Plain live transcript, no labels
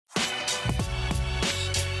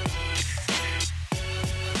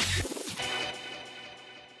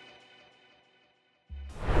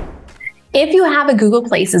If you have a Google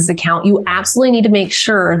Places account, you absolutely need to make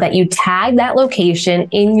sure that you tag that location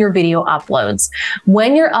in your video uploads.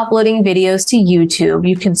 When you're uploading videos to YouTube,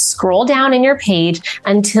 you can scroll down in your page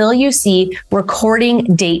until you see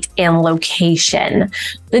recording date and location.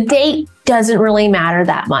 The date doesn't really matter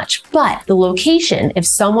that much, but the location, if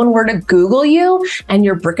someone were to Google you and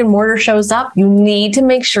your brick and mortar shows up, you need to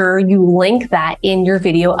make sure you link that in your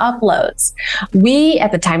video uploads. We,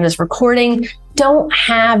 at the time of this recording, don't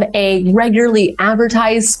have a regularly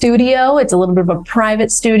advertised studio. It's a little bit of a private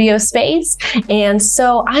studio space. And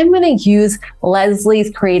so I'm going to use Leslie's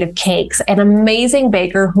Creative Cakes, an amazing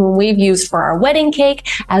baker whom we've used for our wedding cake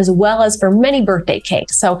as well as for many birthday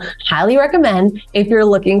cakes. So highly recommend if you're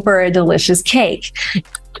looking for a delicious cake.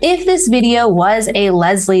 If this video was a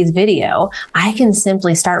Leslie's video, I can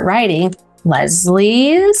simply start writing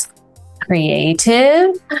Leslie's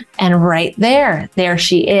Creative, and right there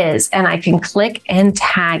she is, and I can click and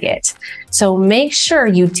tag it. So make sure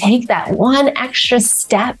you take that one extra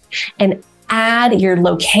step and add your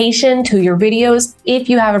location to your videos if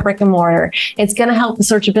you have a brick and mortar. It's going to help the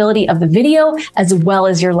searchability of the video as well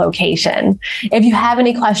as your location. If you have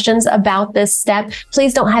any questions about this step,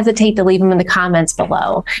 please don't hesitate to leave them in the comments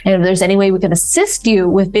below. And if there's any way we can assist you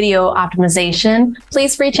with video optimization,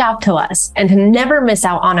 please reach out to us. And to never miss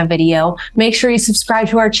out on a video, make sure you subscribe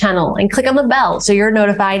to our channel and click on the bell so you're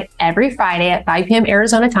notified every Friday at 5 p.m.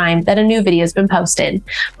 Arizona time that a new video has been posted.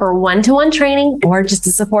 For one-to-one training or just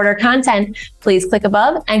to support our content, please click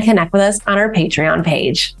above and connect with us on our Patreon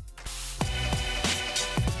page.